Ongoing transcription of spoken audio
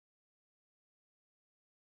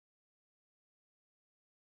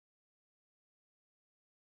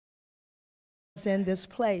in this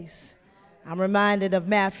place. I'm reminded of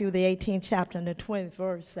Matthew, the 18th chapter, and the 20th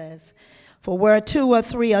verse says, "For where two or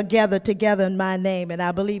three are gathered together in my name," and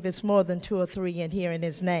I believe it's more than two or three in here in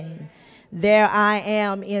his name, "there I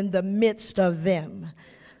am in the midst of them."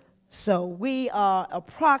 So we are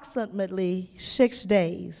approximately 6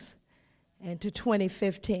 days into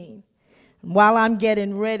 2015. And while I'm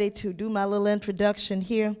getting ready to do my little introduction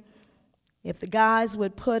here, if the guys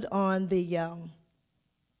would put on the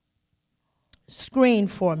screen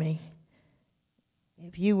for me,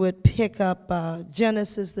 if you would pick up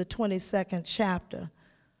Genesis, the 22nd chapter,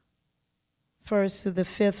 first to the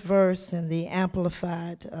 5th verse in the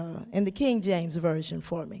Amplified, in the King James Version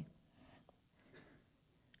for me.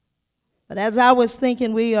 But as I was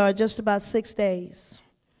thinking, we are just about 6 days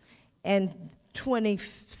and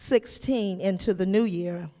 2016 into the new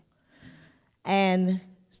year. And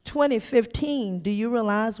 2015, do you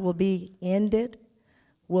realize, will be ended,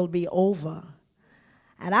 will be over.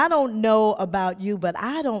 And I don't know about you, but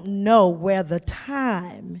I don't know where the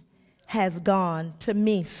time has gone to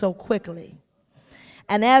me so quickly.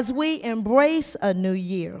 And as we embrace a new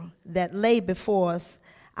year that lay before us,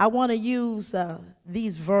 I want to use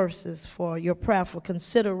these verses for your prayerful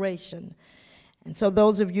consideration. And so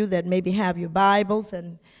those of you that maybe have your Bibles,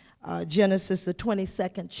 and Genesis, the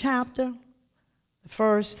 22nd chapter, the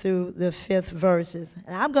 1st through the 5th verses.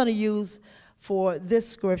 And I'm going to use for this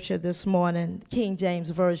scripture this morning, King James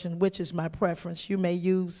Version, which is my preference. You may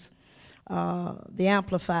use the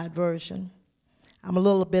Amplified Version. I'm a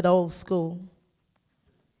little bit old school.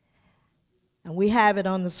 And we have it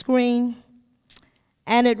on the screen.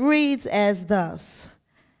 And it reads as thus: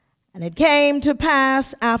 "And it came to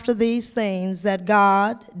pass after these things that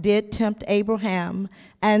God did tempt Abraham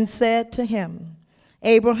and said to him,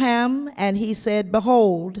 Abraham, and he said,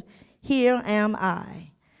 Behold, here am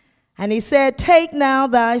I. And he said, Take now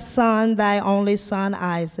thy son, thy only son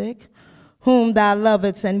Isaac, whom thou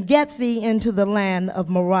lovest, and get thee into the land of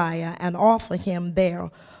Moriah, and offer him there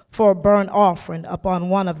for a burnt offering upon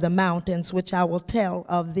one of the mountains which I will tell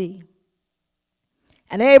of thee.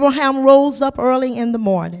 And Abraham rose up early in the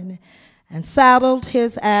morning, and saddled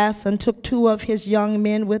his ass, and took 2 of his young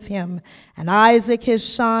men with him, and Isaac his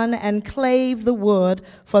son, and clave the wood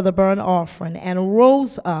for the burnt offering, and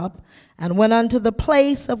rose up, and went unto the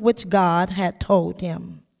place of which God had told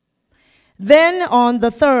him. Then on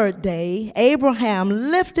the 3rd day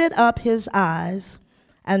Abraham lifted up his eyes,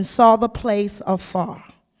 and saw the place afar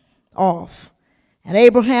off. And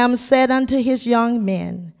Abraham said unto his young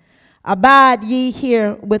men, Abide ye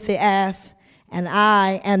here with the ass, and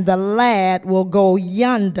I and the lad will go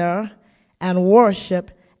yonder and worship,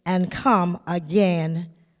 and come again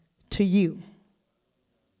to you.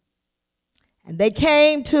 And they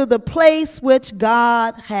came to the place which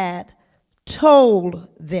God had told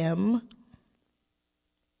them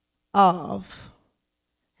of.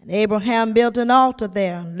 And Abraham built an altar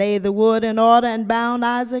there, and laid the wood in order, and bound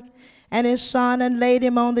Isaac and his son, and laid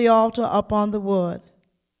him on the altar upon the wood.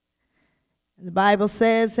 The Bible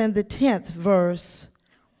says in the 10th verse,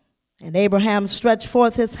 And Abraham stretched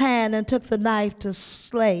forth his hand, and took the knife to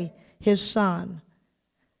slay his son.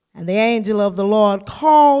 And the angel of the Lord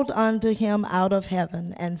called unto him out of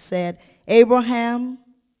heaven, and said, Abraham,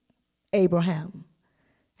 Abraham.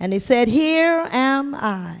 And he said, Here am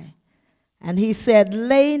I. And he said,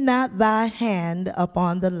 Lay not thy hand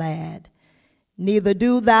upon the lad, neither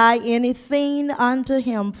do thou anything unto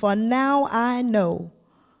him, for now I know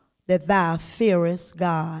that thou fearest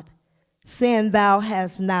God, seeing thou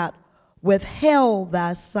hast not withheld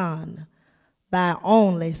thy son, thy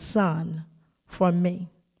only son, from me.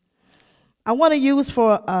 I want to use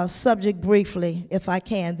for a subject briefly, if I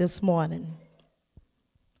can, this morning.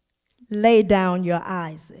 Lay down your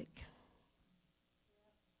Isaac.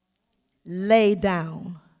 Lay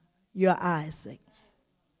down your Isaac.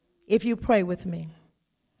 If you pray with me.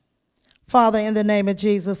 Father, in the name of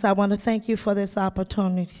Jesus, I want to thank you for this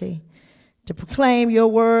opportunity to proclaim your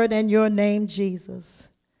word and your name, Jesus.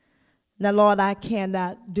 Now, Lord, I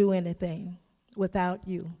cannot do anything without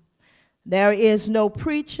you. There is no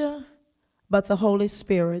preacher but the Holy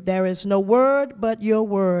Spirit. There is no word but your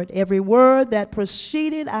word, every word that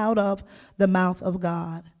proceeded out of the mouth of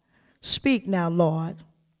God. Speak now, Lord.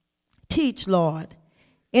 Teach, Lord.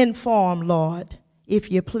 Inform, Lord, if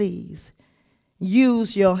you please.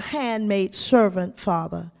 Use your handmaid servant,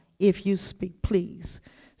 Father, if you speak, please.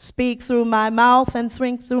 Speak through my mouth and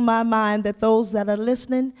think through my mind, that those that are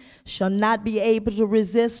listening shall not be able to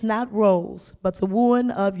resist not rose, but the wooing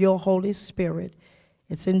of your Holy Spirit.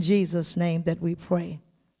 It's in Jesus' name that we pray.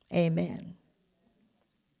 Amen.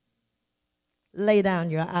 Lay down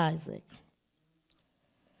your Isaac.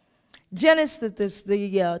 Genesis, the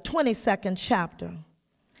 22nd chapter,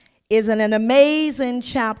 is an amazing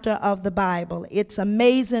chapter of the Bible. It's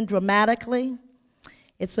amazing dramatically,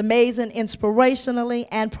 it's amazing inspirationally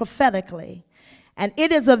and prophetically. And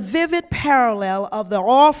it is a vivid parallel of the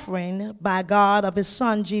offering by God of his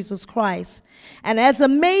son, Jesus Christ. And as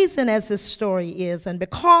amazing as this story is, and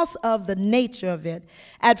because of the nature of it,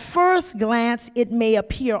 at first glance it may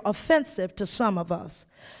appear offensive to some of us.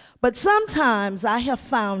 But sometimes I have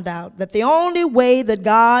found out that the only way that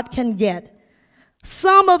God can get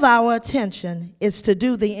some of our attention is to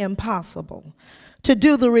do the impossible, to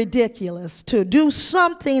do the ridiculous, to do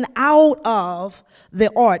something out of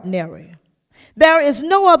the ordinary. There is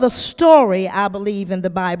no other story, I believe, in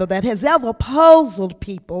the Bible that has ever puzzled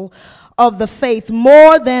people of the faith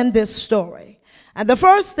more than this story. And the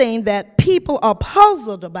first thing that people are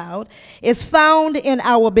puzzled about is found in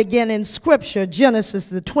our beginning scripture, Genesis,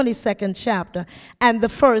 the 22nd chapter, and the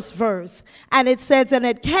first verse. And it says, "And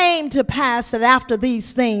it came to pass that after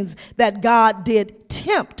these things that God did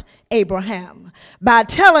tempt Abraham by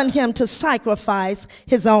telling him to sacrifice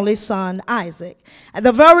his only son Isaac, and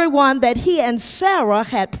the very one that he and Sarah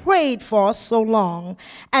had prayed for so long,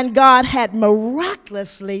 and God had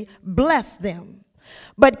miraculously blessed them."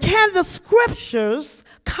 But can the scriptures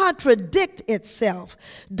contradict itself?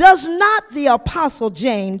 Does not the apostle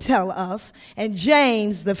James tell us in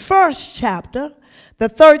James, the 1st chapter, the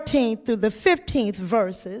 13th through the 15th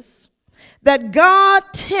verses, that God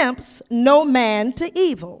tempts no man to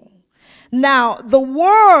evil? Now, the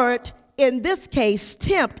word in this case,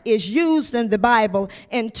 tempt, is used in the Bible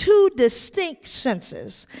in two distinct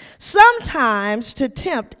senses. Sometimes to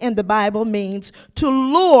tempt in the Bible means to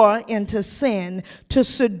lure into sin, to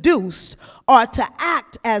seduce, or to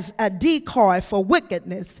act as a decoy for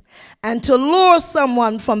wickedness, and to lure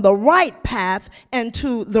someone from the right path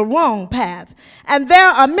into the wrong path. And there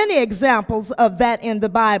are many examples of that in the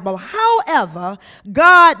Bible. However,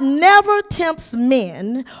 God never tempts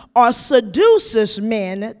men or seduces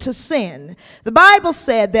men to sin. The Bible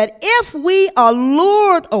said that if we are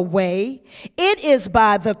lured away, it is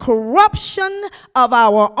by the corruption of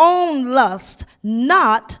our own lust,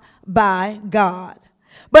 not by God.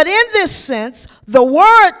 But in this sense, the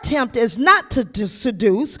word tempt is not to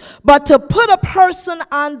seduce, but to put a person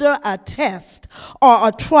under a test or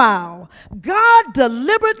a trial. God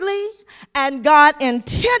deliberately and God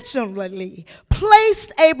intentionally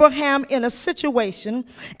placed Abraham in a situation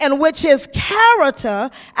in which his character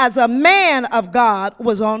as a man of God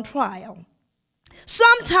was on trial.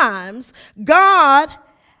 Sometimes God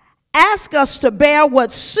asks us to bear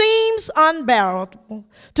what seems unbearable,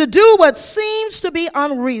 to do what seems to be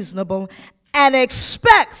unreasonable, and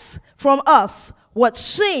expects from us what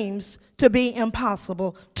seems to be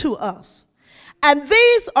impossible to us. And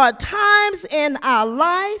these are times in our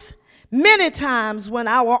life, many times, when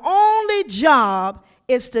our only job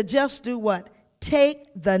is to just do what? Take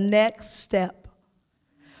the next step.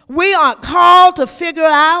 We aren't called to figure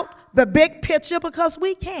out the big picture because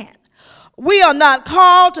we can't. We are not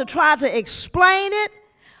called to try to explain it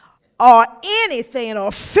or anything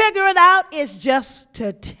or figure it out. It's just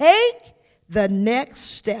to take the next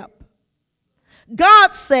step.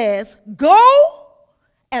 God says, go,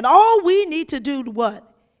 and all we need to do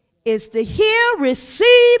what? Is to hear,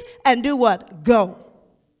 receive, and do what? Go.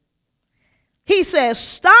 He says,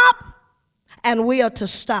 stop, and we are to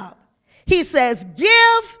stop. He says,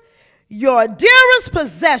 give your dearest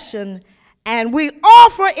possession, and we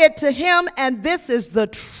offer it to him, and this is the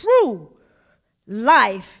true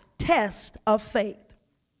life test of faith.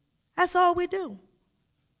 That's all we do.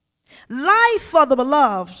 Life for the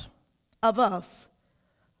beloved of us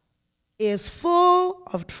is full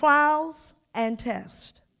of trials and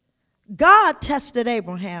tests. God tested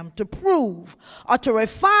Abraham to prove or to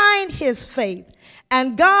refine his faith,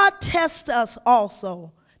 and God tests us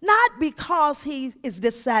also, not because he is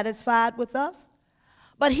dissatisfied with us,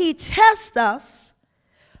 but he tests us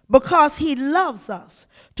because he loves us,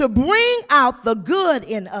 to bring out the good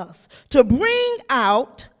in us, to bring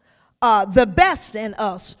out the best in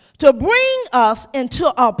us, to bring us into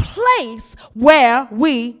a place where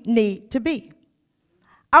we need to be.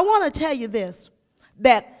 I want to tell you this,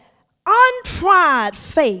 that untried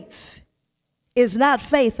faith is not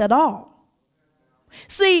faith at all.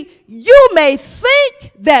 See, you may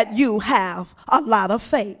think that you have a lot of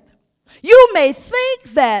faith. You may think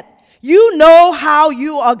that you know how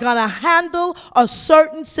you are going to handle a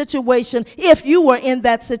certain situation if you were in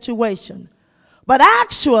that situation. But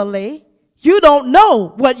actually, you don't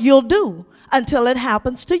know what you'll do until it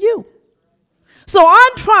happens to you. So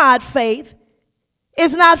untried faith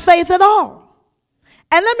is not faith at all.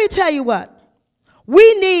 And let me tell you what.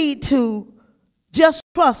 We need to just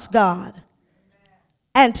trust God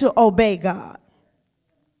and to obey God.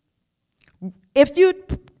 If you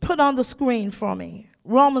put on the screen for me,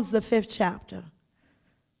 Romans the 5th chapter,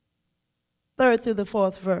 3rd through the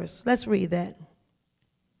 4th verse. Let's read that.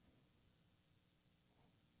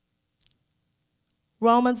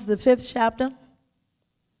 Romans the 5th chapter,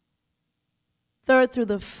 3rd through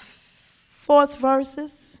the 4th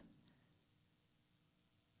verses.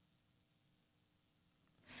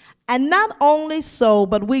 And not only so,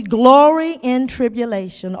 but we glory in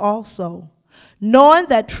tribulation also, knowing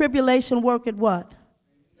that tribulation worketh what?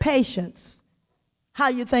 Patience. How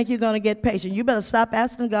you think you're going to get patience? You better stop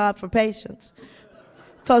asking God for patience.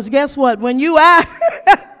 Because guess what? When you ask,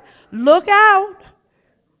 look out.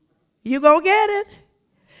 You're going to get it.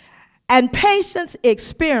 And patience,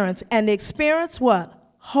 experience. And experience what?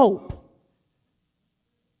 Hope.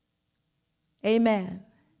 Amen.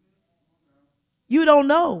 You don't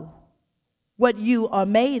know what you are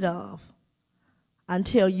made of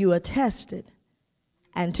until you are tested,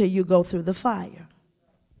 until you go through the fire.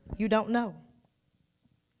 You don't know.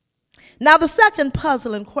 Now the second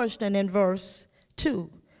puzzling question in verse 2,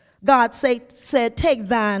 God said, take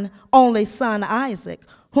thine only son Isaac,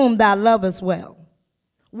 whom thou lovest well.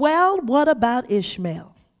 Well, what about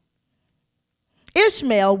Ishmael?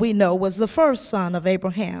 Ishmael, we know, was the first son of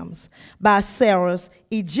Abraham's by Sarah's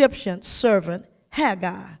Egyptian servant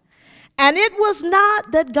Hagar. And it was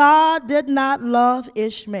not that God did not love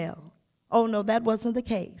Ishmael. Oh, no, that wasn't the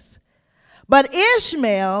case. But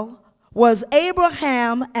Ishmael was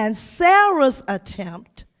Abraham and Sarah's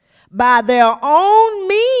attempt by their own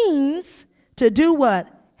means to do what?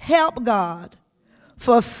 Help God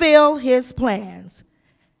fulfill his plans.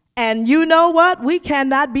 And you know what? We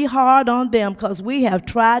cannot be hard on them because we have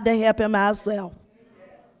tried to help him ourselves.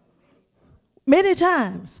 Many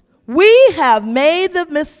times. We have made the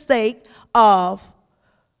mistake of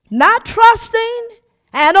not trusting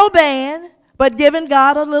and obeying, but giving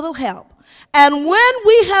God a little help. And when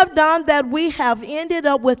we have done that, we have ended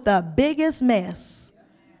up with the biggest mess.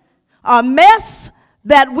 A mess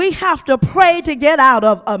that we have to pray to get out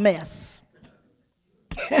of a mess.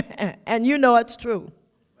 And you know it's true.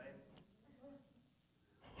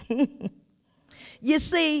 You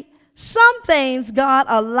see, some things God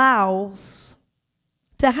allows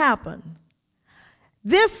to happen.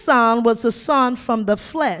 This son was the son from the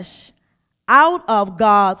flesh, out of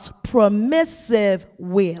God's permissive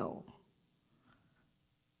will.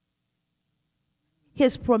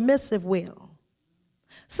 His permissive will.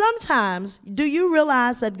 Sometimes, do you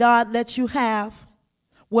realize that God lets you have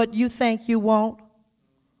what you think you want?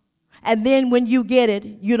 And then when you get it,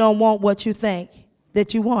 you don't want what you think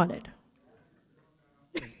that you wanted.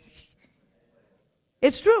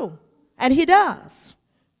 It's true. And he does.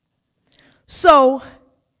 So,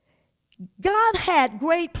 God had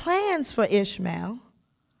great plans for Ishmael,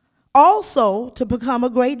 also to become a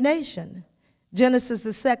great nation. Genesis,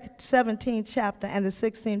 the 17th chapter and the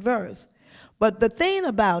 16th verse. But the thing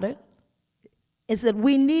about it is that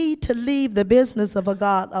we need to leave the business of a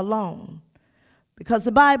God alone. Because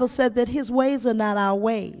the Bible said that his ways are not our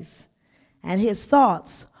ways, and his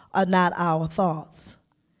thoughts are not our thoughts.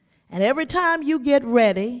 And every time you get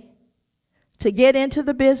ready to get into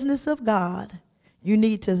the business of God, you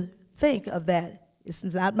need to think of that. This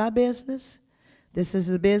is not my business. This is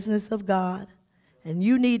the business of God. And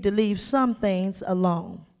you need to leave some things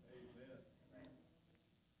alone.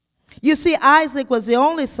 You see, Isaac was the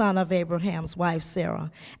only son of Abraham's wife,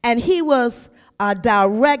 Sarah. And he was a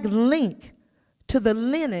direct link to the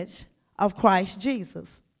lineage of Christ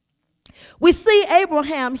Jesus. We see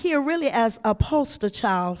Abraham here really as a poster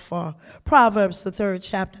child for Proverbs, the 3rd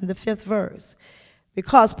chapter and the 5th verse.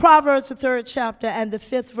 Because Proverbs, the 3rd chapter and the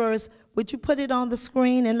 5th verse, would you put it on the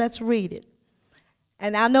screen and let's read it?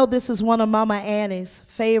 And I know this is one of Mama Annie's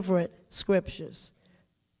favorite scriptures.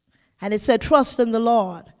 And it said, trust in the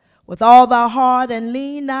Lord with all thy heart and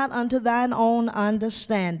lean not unto thine own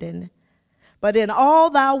understanding. But in all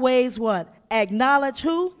thy ways, what? Acknowledge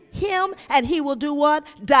who? Him, and he will do what?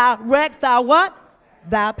 Direct thy what?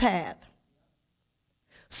 Thy path.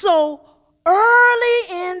 So early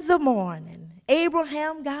in the morning,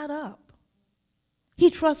 Abraham got up. He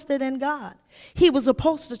trusted in God. He was a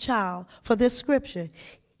poster child for this scripture.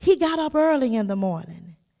 He got up early in the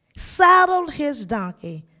morning, saddled his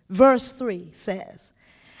donkey. Verse 3 says,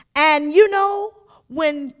 and you know,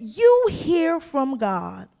 when you hear from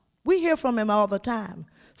God, we hear from him all the time.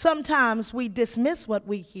 Sometimes we dismiss what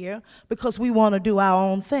we hear because we want to do our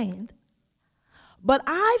own thing. But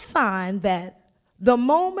I find that the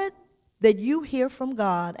moment that you hear from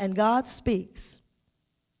God and God speaks,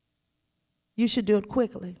 you should do it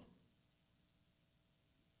quickly.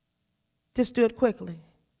 Just do it quickly.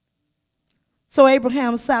 So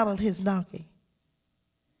Abraham saddled his donkey.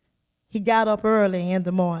 He got up early in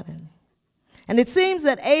the morning. And it seems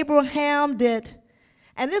that Abraham did,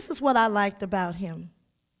 and this is what I liked about him.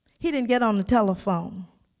 He didn't get on the telephone.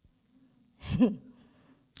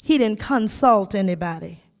 He didn't consult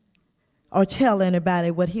anybody or tell anybody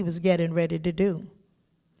what he was getting ready to do.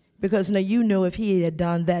 Because now you knew if he had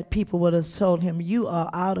done that, people would have told him, you are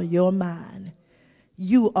out of your mind.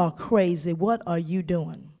 You are crazy. What are you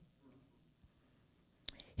doing?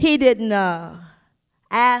 He didn't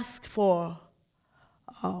ask for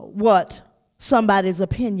what somebody's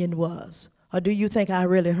opinion was. Or do you think I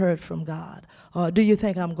really heard from God? Or do you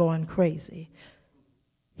think I'm going crazy?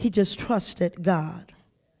 He just trusted God.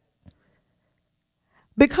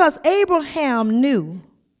 Because Abraham knew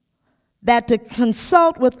that to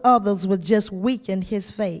consult with others would just weaken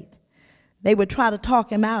his faith. They would try to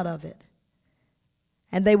talk him out of it.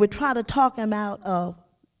 And they would try to talk him out of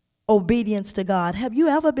obedience to God. Have you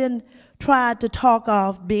ever been tried to talk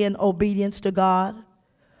off being obedience to God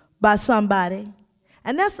by somebody?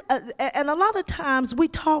 And and a lot of times we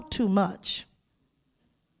talk too much.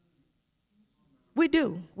 We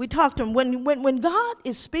do. We talk to him. When God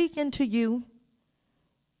is speaking to you,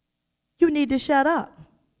 you need to shut up.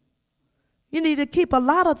 You need to keep a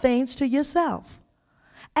lot of things to yourself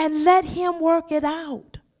and let him work it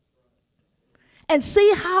out. And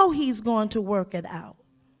see how he's going to work it out.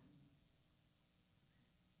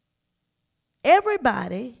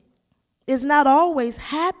 Everybody is not always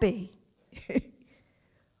happy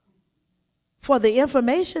for the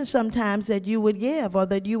information sometimes that you would give or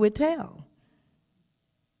that you would tell.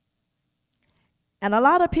 And a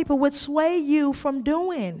lot of people would sway you from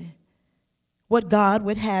doing what God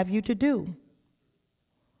would have you to do.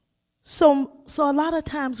 So a lot of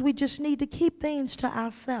times we just need to keep things to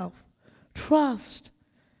ourselves. Trust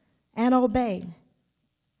and obey.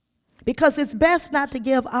 Because it's best not to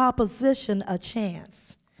give opposition a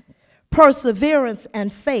chance. Perseverance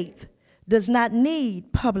and faith does not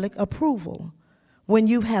need public approval when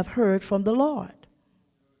you have heard from the Lord.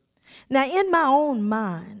 Now, in my own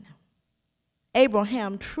mind,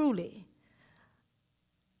 Abraham truly,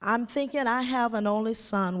 I'm thinking I have an only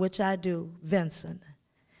son, which I do, Vincent.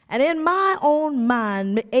 And in my own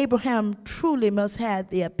mind, Abraham truly must have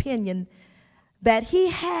the opinion that he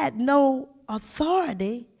had no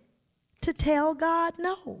authority to tell God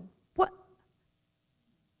no. What?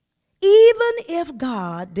 Even if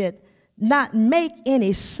God did not make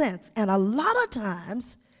any sense, and a lot of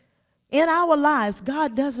times in our lives,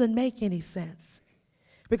 God doesn't make any sense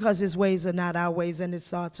because his ways are not our ways and his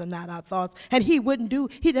thoughts are not our thoughts. And he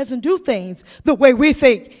doesn't do things the way we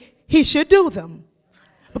think he should do them.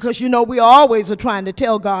 Because, you know, we always are trying to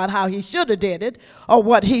tell God how he should have did it or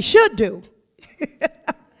what he should do.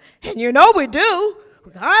 And you know we do.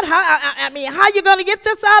 God, how are you going to get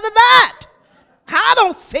this out of that? I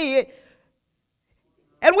don't see it.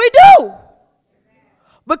 And we do.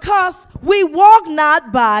 Because we walk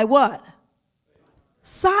not by what?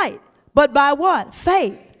 Sight. But by what?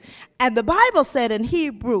 Faith. And the Bible said in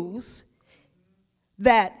Hebrews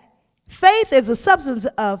that faith is the substance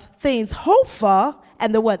of things hoped for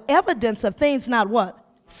and the what? Evidence of things not what?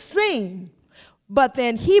 Seen. But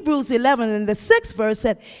then Hebrews 11 in the 6th verse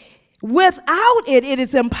said, without it, it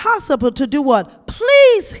is impossible to do what?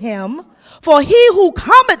 Please him. For he who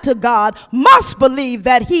cometh to God must believe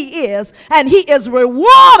that he is, and he is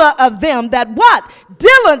rewarder of them that what?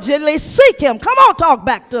 Diligently seek him. Come on, talk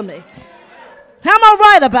back to me. Am I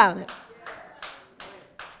right about it?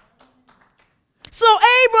 So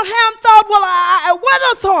Abraham thought, well,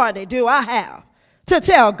 what authority do I have to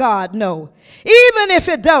tell God no, even if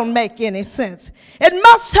it don't make any sense? It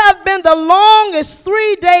must have been the longest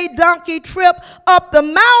 3-day donkey trip up the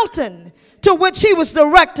mountain to which he was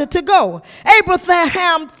directed to go.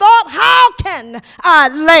 Abraham thought, how can I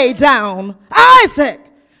lay down Isaac?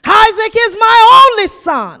 Isaac is my only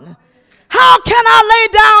son. How can I lay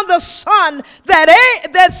down the son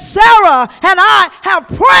that Sarah and I have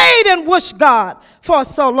prayed and wished God for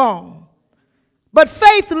so long? But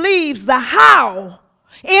faith leaves the how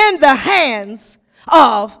in the hands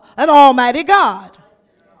of an almighty God.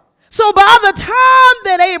 So by the time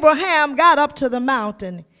that Abraham got up to the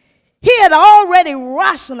mountain, he had already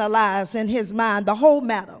rationalized in his mind the whole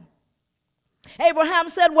matter. Abraham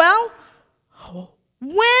said, well,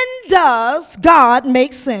 when does God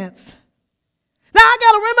make sense? Now I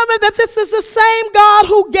got to remember that this is the same God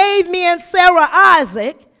who gave me and Sarah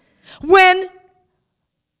Isaac when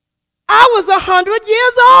I was 100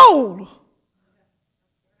 years old.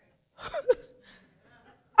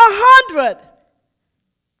 100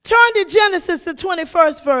 Turn to Genesis, the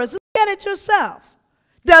 21st verse. Look at it yourself.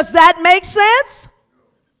 Does that make sense?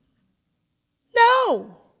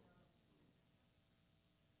 No.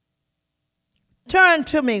 Turn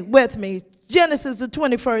to me, with me. Genesis, the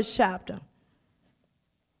 21st chapter.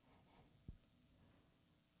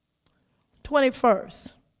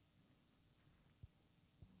 21st.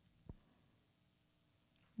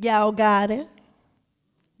 Y'all got it?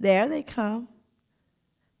 There they come.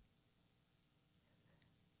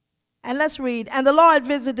 And let's read. And the Lord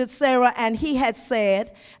visited Sarah, and he had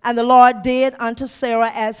said, and the Lord did unto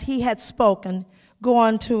Sarah as he had spoken. Go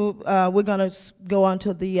on to, we're going to go on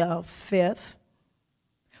to the 5th.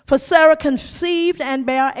 For Sarah conceived and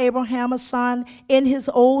bare Abraham a son in his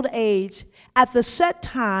old age, at the set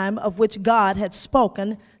time of which God had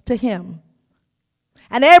spoken to him.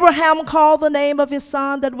 And Abraham called the name of his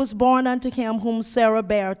son that was born unto him, whom Sarah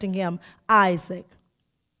bare to him, Isaac.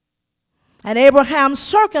 And Abraham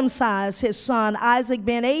circumcised his son Isaac,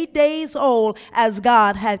 being 8 days old, as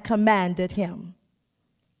God had commanded him.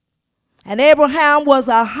 And Abraham was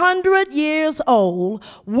 100 years old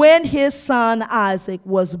when his son Isaac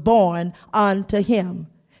was born unto him.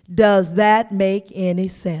 Does that make any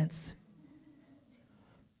sense?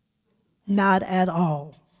 Not at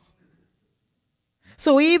all.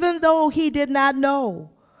 So even though he did not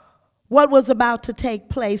know what was about to take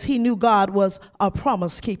place, he knew God was a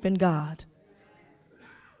promise-keeping God.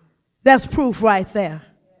 That's proof right there.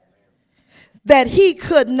 That he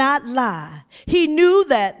could not lie. He knew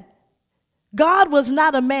that God was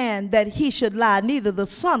not a man that he should lie, neither the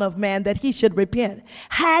Son of Man that he should repent.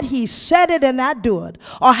 Had he said it and not do it,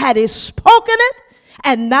 or had he spoken it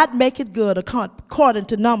and not make it good, according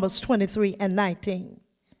to Numbers 23 and 19.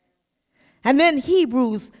 And then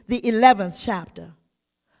Hebrews, the 11th chapter,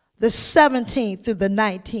 the 17th through the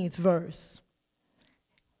 19th verse.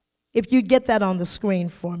 If you get that on the screen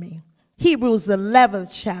for me. Hebrews, the 11th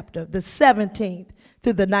chapter, the 17th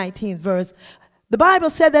through the 19th verse. The Bible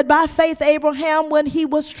said that by faith Abraham, when he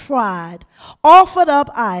was tried, offered up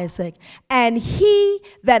Isaac, and he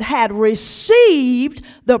that had received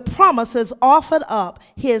the promises offered up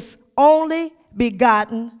his only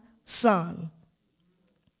begotten son,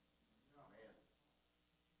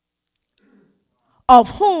 of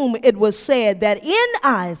whom it was said that in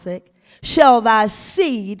Isaac shall thy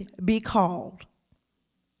seed be called.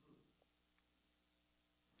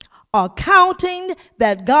 Accounting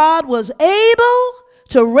that God was able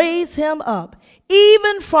to raise him up,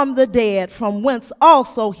 even from the dead, from whence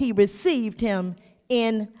also he received him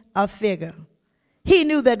in a figure. He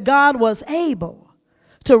knew that God was able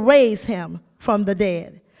to raise him from the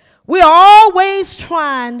dead. We are always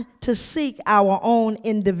trying to seek our own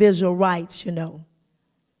individual rights, you know,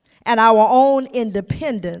 and our own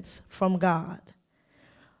independence from God.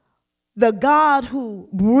 The God who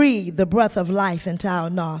breathed the breath of life into our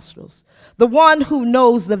nostrils, the one who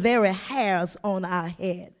knows the very hairs on our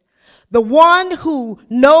head, the one who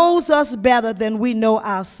knows us better than we know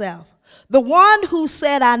ourselves, the one who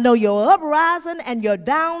said, I know your uprising and your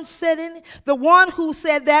down sitting, the one who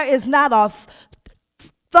said there is not a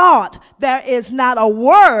thought, there is not a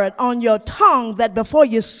word on your tongue that before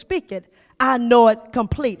you speak it, I know it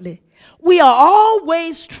completely. We are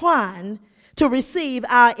always trying to receive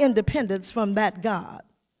our independence from that God.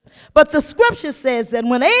 But the scripture says that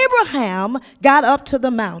when Abraham got up to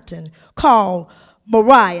the mountain called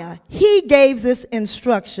Moriah, he gave this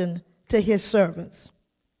instruction to his servants.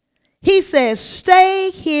 He says,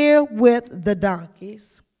 stay here with the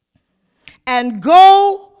donkeys and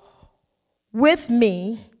go with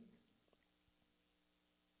me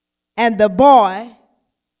and the boy.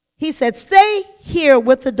 He said, stay here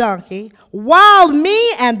with the donkey while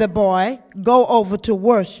me and the boy go over to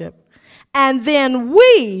worship. And then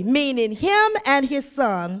we, meaning him and his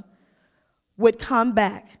son, would come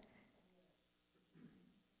back.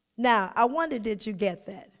 Now, I wonder, did you get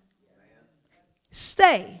that?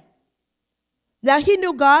 Stay. Now, he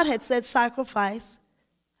knew God had said sacrifice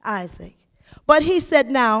Isaac. But he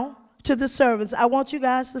said now to the servants, I want you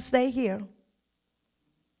guys to stay here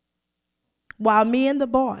while me and the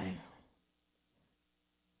boy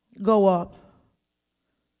go up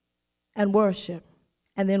and worship,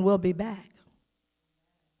 and then we'll be back.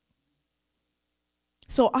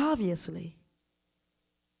 So obviously,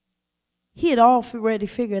 he had already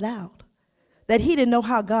figured out that he didn't know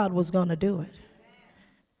how God was going to do it.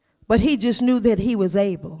 But he just knew that he was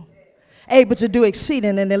able to do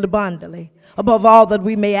exceeding and abundantly above all that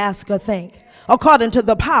we may ask or think, according to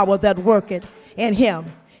the power that worketh in him.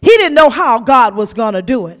 He didn't know how God was going to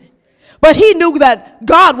do it, but he knew that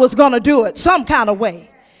God was going to do it some kind of way.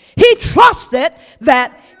 He trusted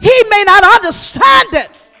that he may not understand it,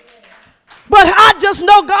 But I just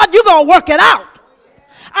know, God, you're going to work it out.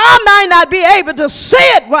 I might not be able to see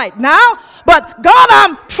it right now, but God,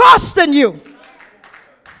 I'm trusting you.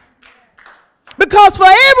 Because for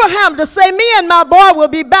Abraham to say, me and my boy will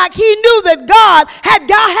be back, he knew that God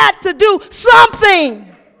had to do something.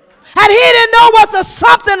 And he didn't know what the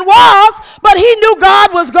something was, but he knew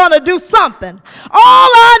God was going to do something. All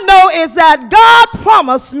I know is that God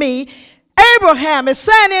promised me. Abraham is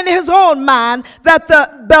saying in his own mind that the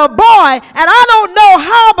boy, and I don't know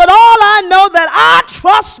how, but all I know that I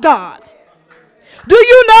trust God. Do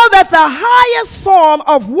you know that the highest form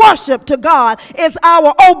of worship to God is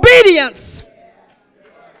our obedience?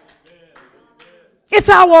 It's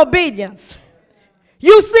our obedience.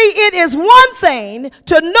 You see, it is one thing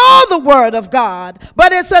to know the word of God,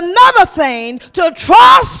 but it's another thing to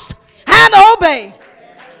trust and obey.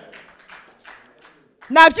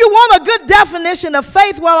 Now, if you want a good definition of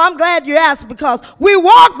faith, well, I'm glad you asked, because we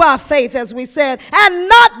walk by faith, as we said, and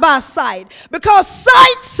not by sight. Because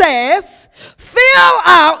sight says, fill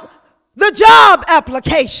out the job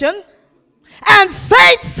application, and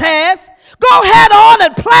faith says, go head on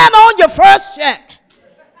and plan on your first check.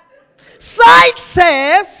 Sight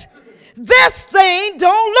says, this thing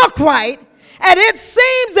don't look right, and it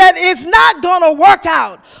seems that it's not going to work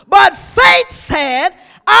out. But faith said,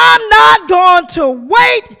 I'm not going to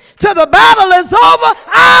wait till the battle is over.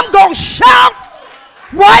 I'm going to shout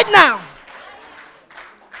right now.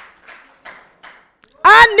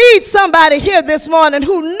 I need somebody here this morning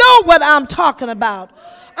who know what I'm talking about.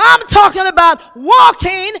 I'm talking about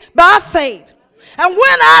walking by faith. And when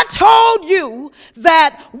I told you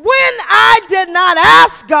that when I did not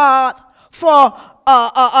ask God for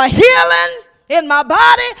a healing in my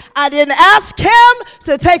body, I didn't ask him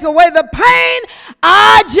to take away the pain.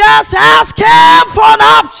 I just asked him for an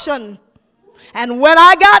option. And when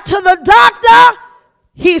I got to the doctor,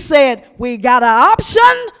 he said, we got an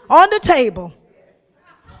option on the table.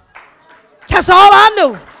 That's all I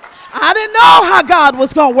knew. I didn't know how God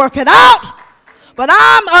was going to work it out. But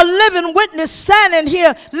I'm a living witness standing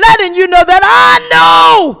here letting you know that I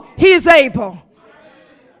know he's able.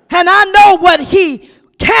 And I know what he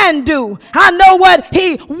can do. I know what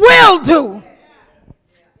he will do.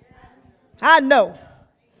 I know.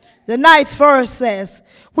 The 9th verse says,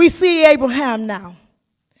 we see Abraham now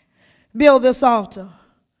build this altar.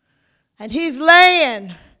 And he's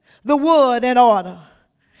laying the wood in order.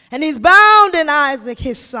 And he's bounding Isaac,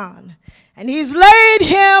 his son. And he's laid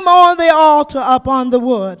him on the altar up on the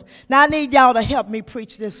wood. Now I need y'all to help me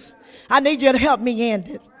preach this. I need you to help me end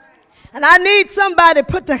it. And I need somebody to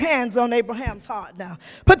put their hands on Abraham's heart now.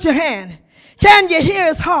 Put your hand. Can you hear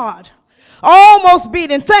his heart? Almost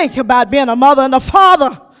beating. Think about being a mother and a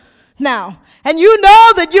father now. And you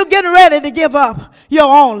know that you're getting ready to give up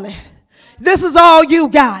your only. This is all you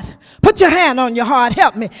got. Put your hand on your heart.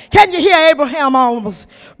 Help me. Can you hear Abraham almost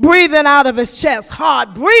breathing out of his chest?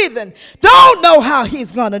 Hard breathing. Don't know how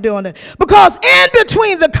he's going to do it. Because in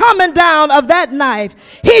between the coming down of that knife,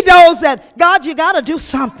 he knows that, God, you got to do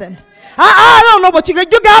something. I don't know what you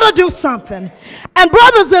got to do something. And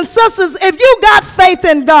brothers and sisters, if you got faith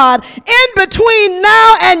in God, in between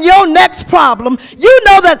now and your next problem, you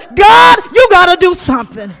know that, God, you got to do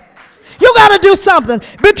something. You got to do something.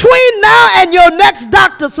 Between now and your next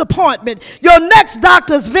doctor's appointment, your next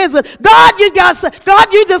doctor's visit, God, you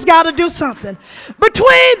just got to do something.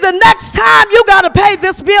 Between the next time you got to pay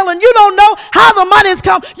this bill and you don't know how the money's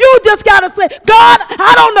come, you just got to say, God,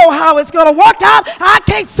 I don't know how it's going to work out. I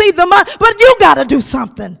can't see the money, but you got to do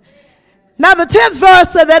something. Now the 10th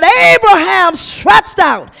verse said that Abraham stretched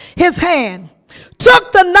out his hand,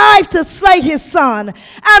 took the knife to slay his son.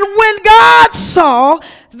 And when God saw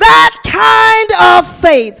that kind of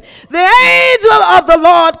faith, the angel of the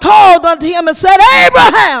Lord called unto him and said,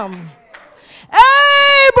 Abraham,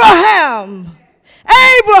 Abraham,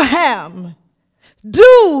 Abraham,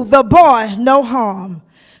 do the boy no harm.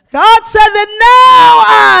 God said that now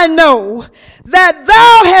I know that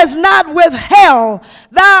thou hast not withheld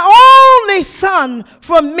thy only son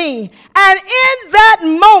from me. And in that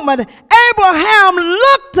moment, Abraham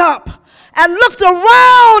looked up and looked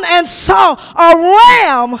around and saw a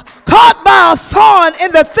ram caught by a thorn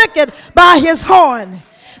in the thicket by his horn.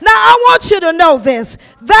 Now I want you to know this.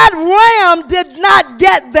 That ram did not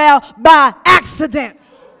get there by accident.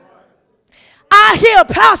 I hear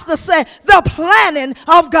pastor say the planning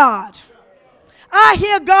of God. I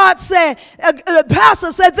hear God say,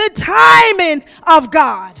 pastor said the timing of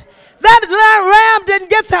God. That ram didn't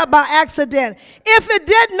get there by accident. If it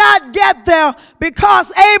did not get there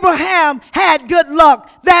because Abraham had good luck,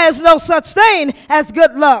 there is no such thing as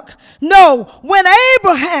good luck. No, when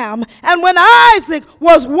Abraham and when Isaac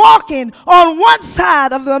was walking on one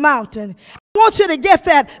side of the mountain, I want you to get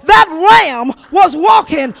that. That ram was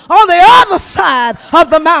walking on the other side of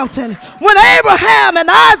the mountain. When Abraham and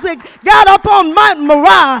Isaac got up on Mount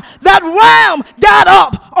Moriah, that ram got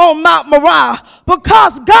up on Mount Moriah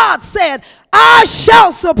because God said, I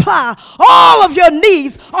shall supply all of your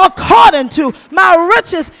needs according to my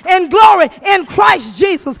riches in glory in Christ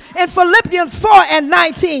Jesus in Philippians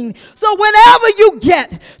 4:19. So whenever you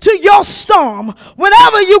get to your storm,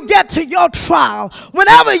 whenever you get to your trial,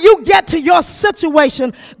 whenever you get to your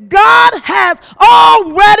situation, God has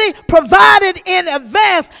already provided in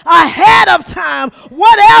advance, ahead of time,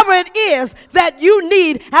 whatever it is that you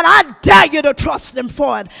need. And I dare you to trust him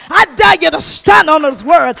for it. I dare you to stand on his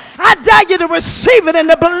word. I dare you to receive it and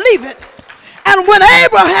to believe it. And when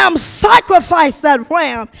Abraham sacrificed that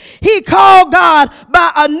ram, he called God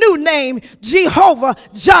by a new name, Jehovah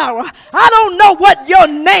Jireh. I don't know what your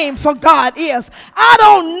name for God is. I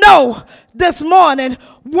don't know this morning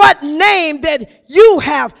what name that you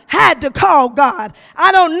have had to call God.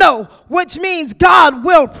 I don't know, which means God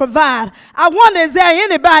will provide. I wonder, is there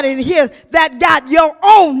anybody in here that got your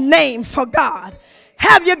own name for God?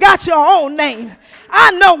 Have you got your own name?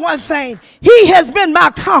 I know one thing. He has been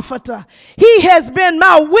my comforter. He has been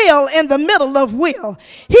my will in the middle of will.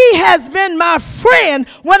 He has been my friend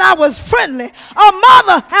when I was friendly, a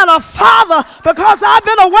mother and a father, because I've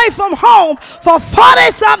been away from home for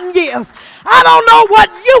 40-something years. I don't know what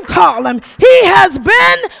you call him. He has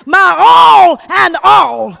been my all and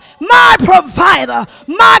all, my provider,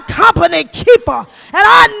 my company keeper, and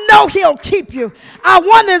I know he'll keep you. I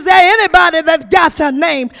wonder, is there anybody that's got their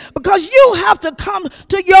name? Because you have to come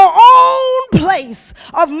to your own place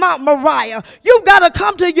of Mount Moriah. You've got to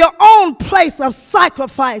come to your own place of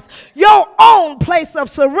sacrifice, your own place of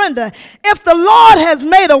surrender. If the Lord has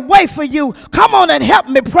made a way for you, come on and help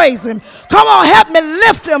me praise him. Come on, help me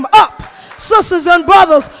lift him up. Sisters and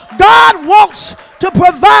brothers, God wants to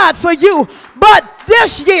provide for you, but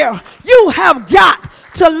this year you have got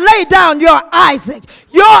to lay down your Isaac.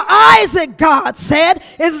 Your Isaac, God said,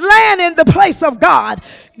 is laying in the place of God.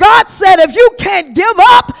 God said, if you can't give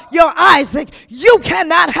up your Isaac, you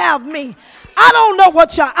cannot have me. I don't know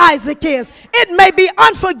what your Isaac is. It may be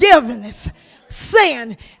unforgiveness,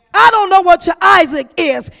 sin. I don't know what your Isaac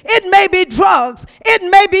is. It may be drugs.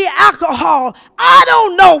 It may be alcohol. I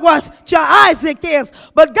don't know what your Isaac is.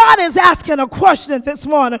 But God is asking a question this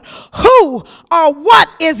morning. Who or what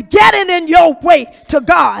is getting in your way to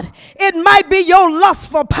God? It might be your lust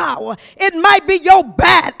for power. It might be your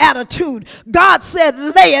bad attitude. God said,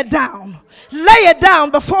 lay it down. Lay it down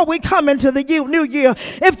before we come into the new year.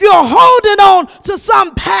 If you're holding on to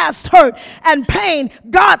some past hurt and pain,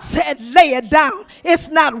 God said, lay it down. It's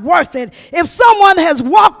not worth it. If someone has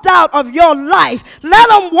walked out of your life, let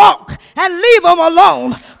them walk and leave them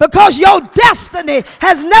alone, because your destiny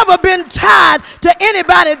has never been tied to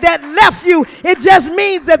anybody that left you. It just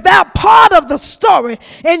means that that part of the story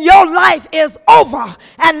in your life is over,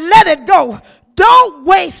 and let it go. Don't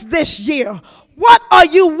waste this year. What are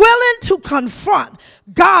you willing to confront?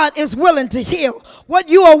 God is willing to heal. What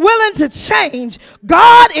you are willing to change,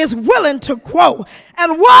 God is willing to grow.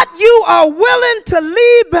 And what you are willing to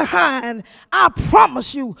leave behind, I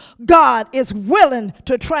promise you, God is willing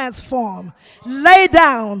to transform. Lay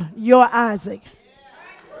down your Isaac.